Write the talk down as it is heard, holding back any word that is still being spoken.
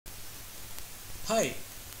Hi,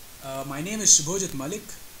 my name is Shubhojit Malik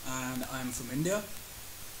and I am from India.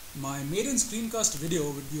 My maiden screencast video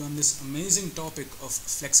would be on this amazing topic of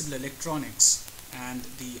flexible electronics and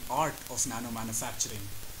the art of nano-manufacturing.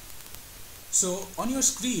 So on your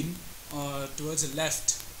screen towards the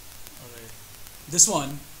left, alright, this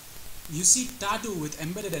one, you see tattoo with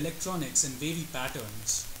embedded electronics and wavy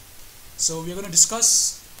patterns. So we are going to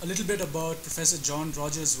discuss a little bit about Professor John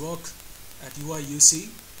Rogers' work at UIUC,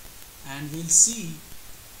 and we'll see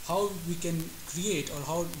how we can create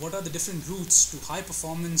what are the different routes to high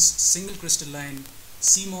performance single crystalline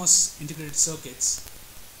CMOS integrated circuits.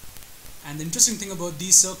 And the interesting thing about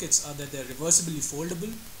these circuits are that they're reversibly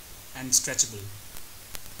foldable and stretchable.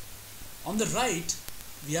 On the right,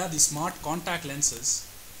 we have the smart contact lenses.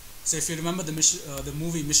 So if you remember the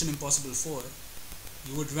movie Mission Impossible 4,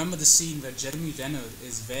 you would remember the scene where Jeremy Renner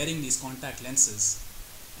is wearing these contact lenses,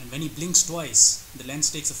 and when he blinks twice, the lens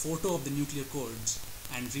takes a photo of the nuclear codes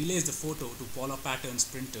and relays the photo to Polar Patterns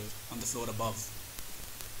printer on the floor above.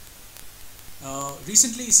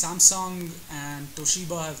 Recently, Samsung and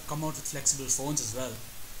Toshiba have come out with flexible phones as well.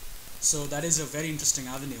 So that is a very interesting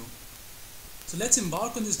avenue. So let's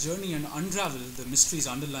embark on this journey and unravel the mysteries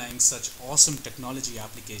underlying such awesome technology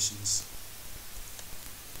applications.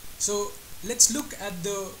 So let's look at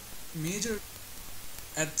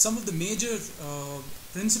some of the major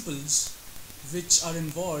principles which are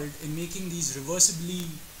involved in making these reversibly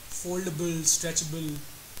foldable, stretchable,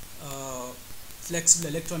 flexible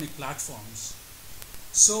electronic platforms.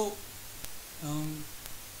 So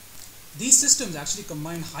these systems actually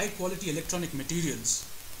combine high quality electronic materials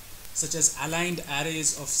such as aligned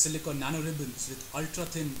arrays of silicon nanoribbons with ultra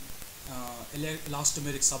thin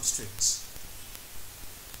elastomeric substrates.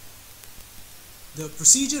 The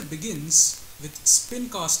procedure begins with spin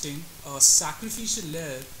casting a sacrificial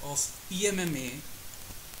layer of PMMA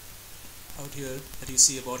out here that you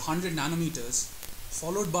see about 100 nanometers,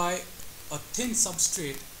 followed by a thin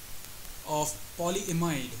substrate of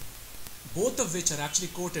polyimide, both of which are actually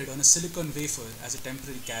coated on a silicon wafer as a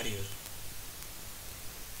temporary carrier.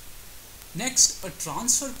 Next, a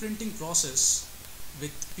transfer printing process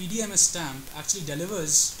with PDMS stamp actually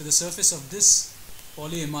delivers to the surface of this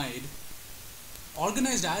polyimide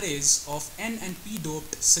organized arrays of N and P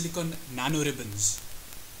doped silicon nanoribbons.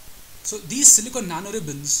 So these silicon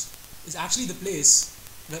nanoribbons is actually the place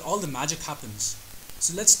where all the magic happens.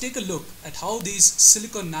 So let's take a look at how these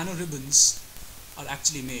silicon nanoribbons are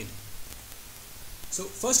actually made. So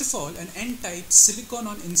first of all, an N-type silicon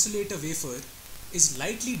on insulator wafer is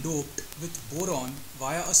lightly doped with boron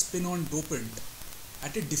via a spin-on dopant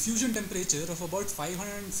at a diffusion temperature of about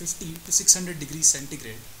 550 to 600 degrees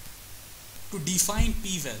centigrade to define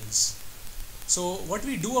P-wells. So what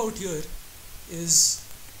we do out here is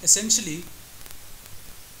essentially,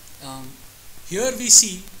 here we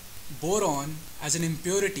see boron as an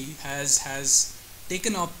impurity has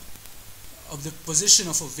taken up of the position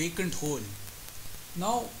of a vacant hole.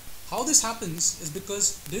 Now how this happens is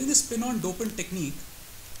because during the spin-on dopant technique,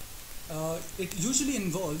 it usually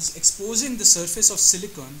involves exposing the surface of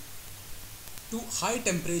silicon to high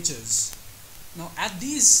temperatures. Now at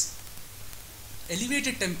these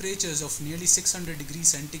elevated temperatures of nearly 600 degrees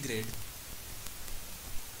centigrade,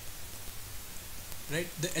 right,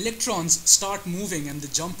 the electrons start moving and they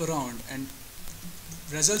jump around and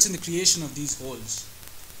results in the creation of these holes.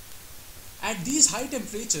 At these high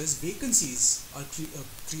temperatures, vacancies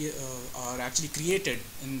are actually created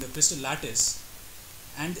in the crystal lattice,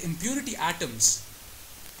 and impurity atoms,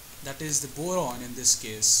 that is the boron in this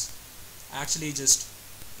case, actually just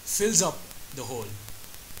fills up the hole.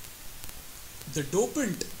 The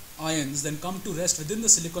dopant ions then come to rest within the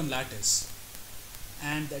silicon lattice,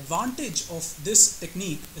 and the advantage of this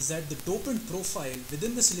technique is that the dopant profile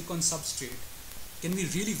within the silicon substrate can be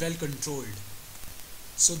really well controlled.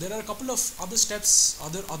 So there are a couple of other steps,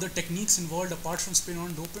 other techniques involved apart from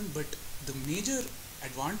spin-on dopant, but the major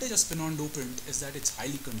advantage of spin-on dopant is that it's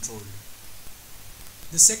highly controlled.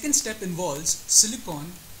 The second step involves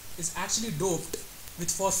silicon is actually doped with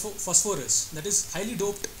phosphorus, that is highly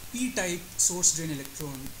doped P-type source drain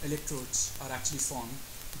electrodes are actually formed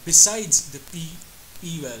besides the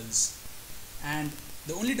P-wells, and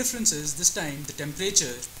the only difference is this time the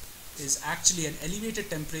temperature is actually an elevated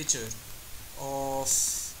temperature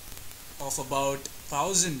of about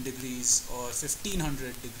 1000 degrees or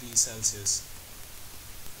 1500 degrees Celsius.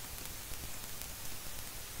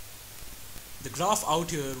 The graph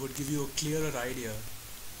out here would give you a clearer idea,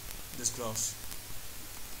 this graph,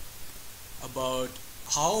 about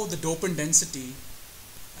how the dopant density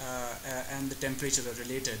and the temperature are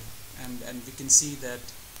related, and we can see that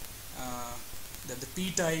that the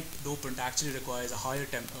p-type dopant actually requires a higher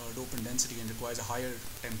dopant density and requires a higher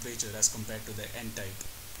temperature as compared to the n-type.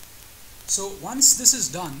 So once this is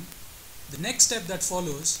done, the next step that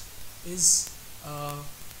follows is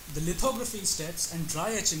the lithography steps and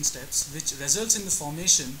dry etching steps, which results in the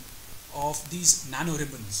formation of these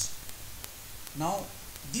nanoribbons. Now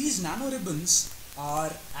these nanoribbons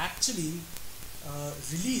are actually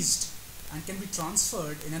released and can be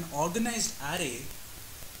transferred in an organized array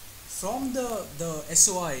from the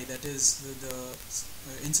SOI, that is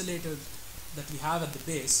the insulator that we have at the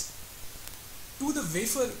base, to the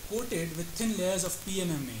wafer coated with thin layers of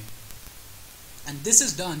PMMA. And this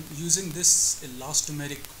is done using this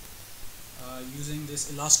elastomeric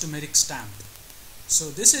stamp. So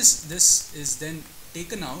this is then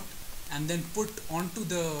taken out and then put onto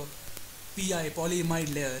the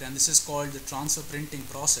polyimide layer, and this is called the transfer printing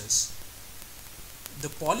process. The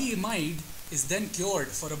polyimide is then cured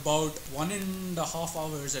for about 1.5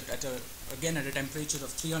 hours at a temperature of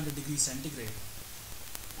 300 degrees centigrade,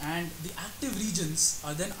 and the active regions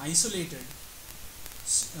are then isolated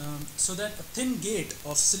so that a thin gate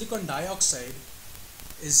of silicon dioxide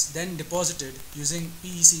is then deposited using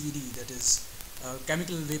PECVD, that is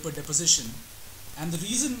chemical vapor deposition. And the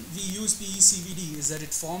reason we use PECVD is that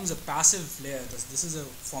it forms a passive layer. This is a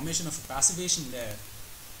formation of a passivation layer.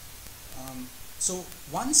 So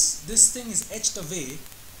once this thing is etched away,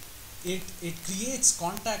 it creates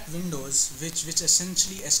contact windows which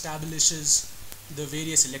essentially establishes the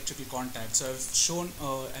various electrical contacts. So I've shown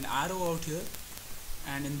an arrow out here,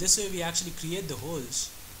 and in this way we actually create the holes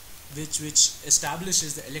which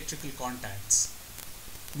establishes the electrical contacts.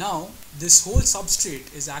 Now this whole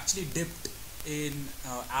substrate is actually dipped in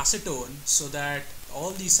acetone so that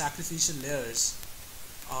all these sacrificial layers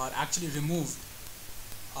are actually removed,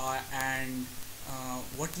 and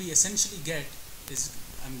what we essentially get is,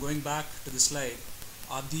 I'm going back to the slide,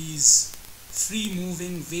 are these free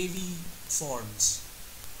moving wavy forms.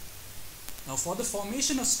 Now for the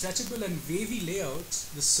formation of stretchable and wavy layouts,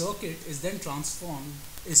 the circuit is then transferred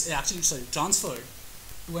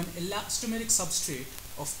to an elastomeric substrate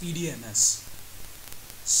of PDMS.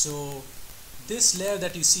 So this layer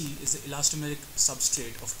that you see is the elastomeric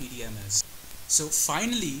substrate of PDMS. So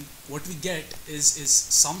finally what we get is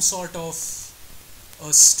some sort of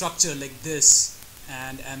a structure like this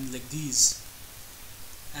and like these.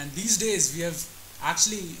 And these days we have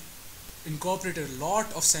actually incorporated a lot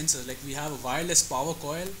of sensors. Like we have a wireless power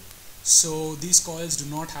coil, so these coils do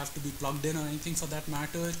not have to be plugged in or anything for that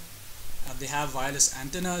matter. They have wireless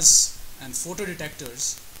antennas and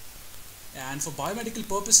photodetectors. And for biomedical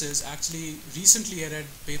purposes, actually recently I read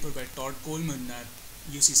a paper by Todd Coleman at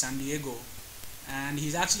UC San Diego, and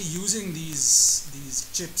he's actually using these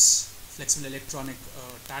chips, flexible electronic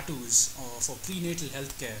tattoos for prenatal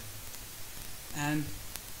healthcare, and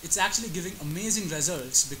it's actually giving amazing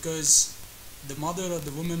results because the mother or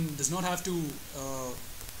the woman does not have to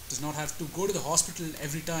go to the hospital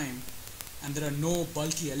every time, and there are no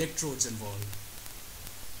bulky electrodes involved.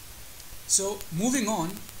 So moving on,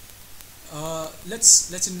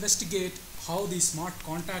 let's investigate how these smart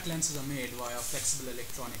contact lenses are made via flexible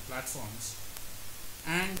electronic platforms.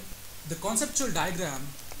 And the conceptual diagram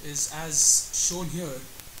is as shown here.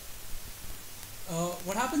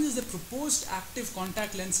 What happens is the proposed active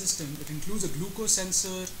contact lens system, it includes a glucose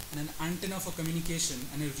sensor and an antenna for communication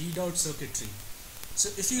and a readout circuitry. So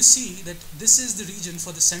if you see that this is the region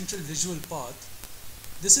for the central visual path,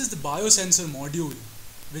 this is the biosensor module,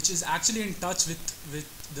 which is actually in touch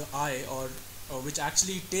with the eye, or which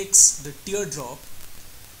actually takes the teardrop.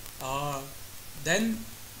 Then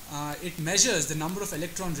it measures the number of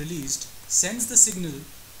electrons released, sends the signal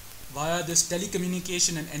via this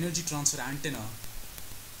telecommunication and energy transfer antenna,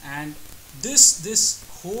 and this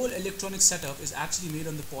whole electronic setup is actually made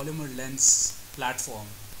on the polymer lens platform.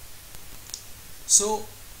 So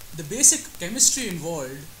the basic chemistry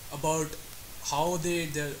involved about how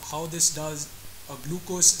this does a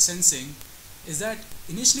glucose sensing is that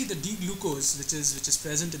initially the D-glucose, which is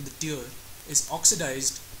present in the tear, is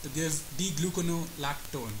oxidized to give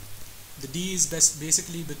D-gluconolactone. The D is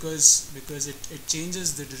basically because it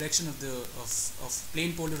changes the direction of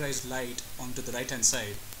plane polarized light onto the right hand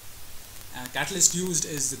side. Catalyst used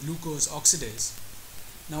is the glucose oxidase.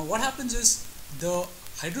 Now what happens is the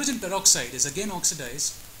hydrogen peroxide is again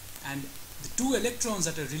oxidized, and the two electrons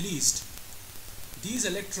that are released, these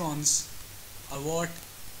electrons are what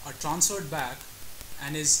are transferred back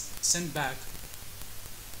and is sent back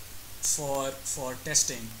for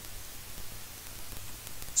testing.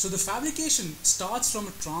 So the fabrication starts from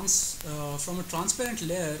a transparent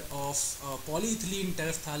layer of polyethylene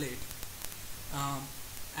terephthalate,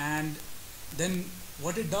 and then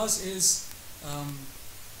what it does is,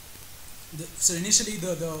 so initially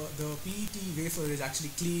the PET wafer is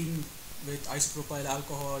actually cleaned with isopropyl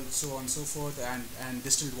alcohol, so on and so forth, and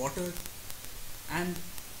distilled water, and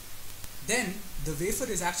then the wafer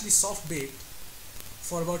is actually soft baked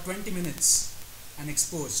for about 20 minutes and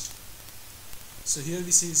exposed. So here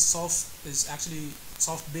we see is actually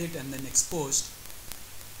soft baked and then exposed,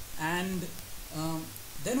 and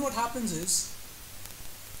then what happens is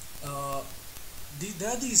there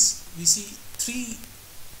are these, we see three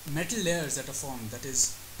metal layers that are formed, that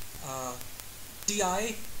is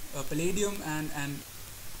Ti, palladium, and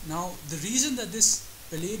now the reason that this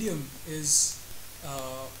palladium is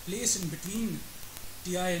placed in between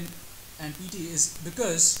Ti and PT is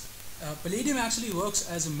because palladium actually works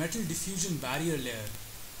as a metal diffusion barrier layer,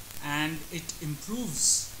 and it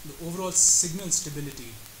improves the overall signal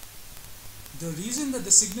stability. The reason that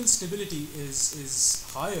the signal stability is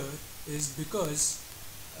higher is because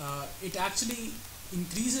it actually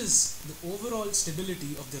increases the overall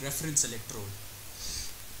stability of the reference electrode.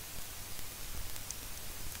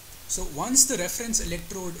 So once the reference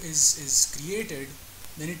electrode is created,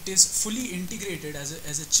 then it is fully integrated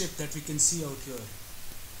as a chip that we can see out here.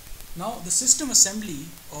 Now the system assembly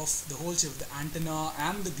of the whole chip, the antenna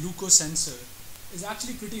and the glucose sensor, is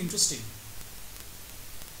actually pretty interesting.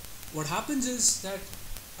 What happens is that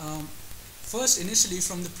first, initially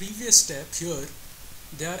from the previous step here,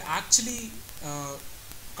 they are actually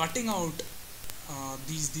cutting out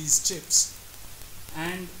these chips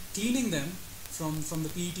and cleaning them from the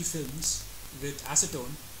PET films with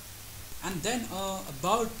acetone, and then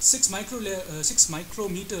about 6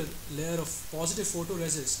 micrometer layer of positive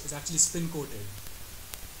photoresist is actually spin coated.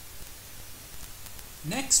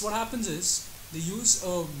 Next, what happens is they use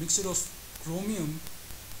a mixture of chromium,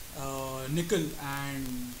 nickel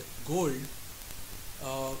and gold,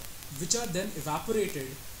 which are then evaporated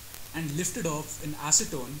and lifted off in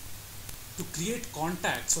acetone to create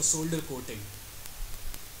contacts for solder coating.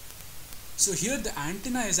 So here the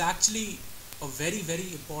antenna is actually a very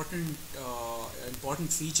important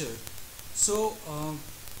feature. So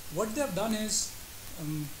what they have done is,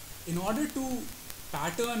 in order to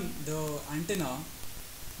pattern the antenna,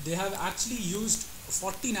 they have actually used a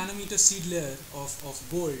 40 nanometer seed layer of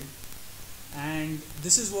gold, and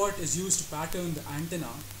this is what is used to pattern the antenna,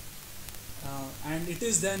 and it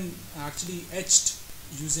is then actually etched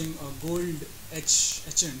using a gold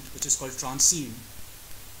etchant which is called transcene.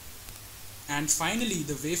 And finally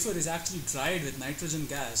the wafer is actually dried with nitrogen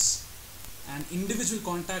gas, and individual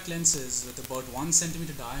contact lenses with about 1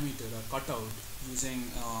 centimeter diameter are cut out using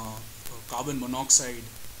carbon monoxide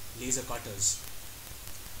laser cutters.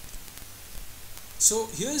 So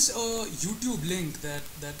here's a YouTube link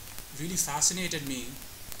that really fascinated me,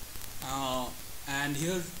 and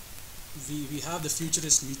here we have the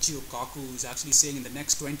futurist Michio Kaku, who's actually saying in the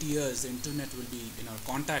next 20 years the internet will be in our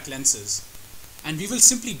contact lenses, and we will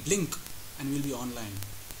simply blink and we'll be online.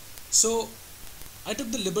 So I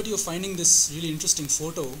took the liberty of finding this really interesting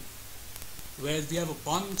photo where we have a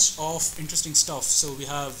bunch of interesting stuff. So we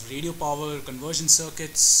have radio power conversion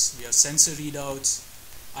circuits, we have sensor readouts.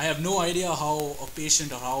 I have no idea how a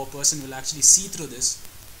patient or how a person will actually see through this,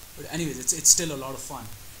 but anyways, it's still a lot of fun.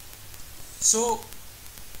 So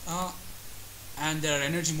and there are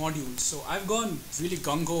energy modules. So I've gone really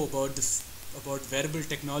gung-ho about wearable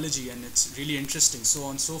technology, and it's really interesting, so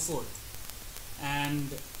on and so forth. And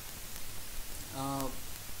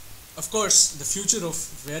of course the future of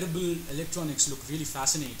wearable electronics look really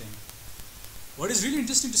fascinating. What is really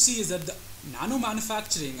interesting to see is that the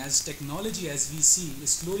nano-manufacturing as technology as we see is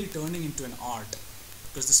slowly turning into an art,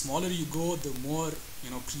 because the smaller you go, the more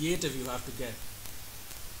creative you have to get.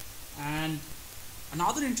 And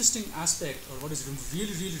another interesting aspect, or what is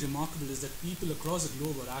really remarkable, is that people across the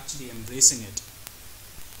globe are actually embracing it.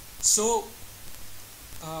 So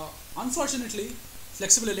unfortunately,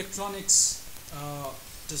 flexible electronics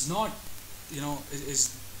does not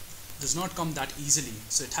does not come that easily.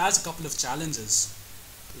 So it has a couple of challenges,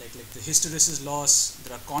 like the hysteresis loss.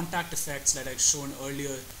 There are contact effects that I've shown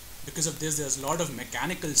earlier. Because of this, there's a lot of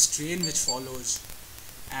mechanical strain which follows,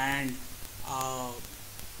 and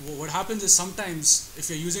what happens is sometimes if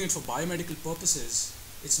you're using it for biomedical purposes,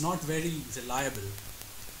 it's not very reliable.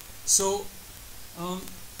 So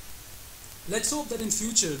let's hope that in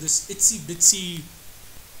future this itsy bitsy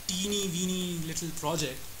teeny weeny little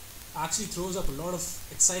project actually throws up a lot of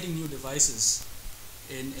exciting new devices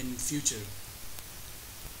in future.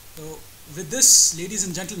 So with this, ladies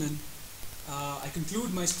and gentlemen, I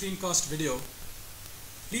conclude my screencast video.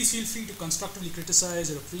 Please feel free to constructively criticize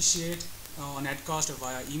or appreciate on Edcast or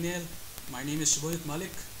via email. My name is Shubhodit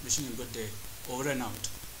Malik, wishing you a good day. Over and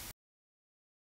out.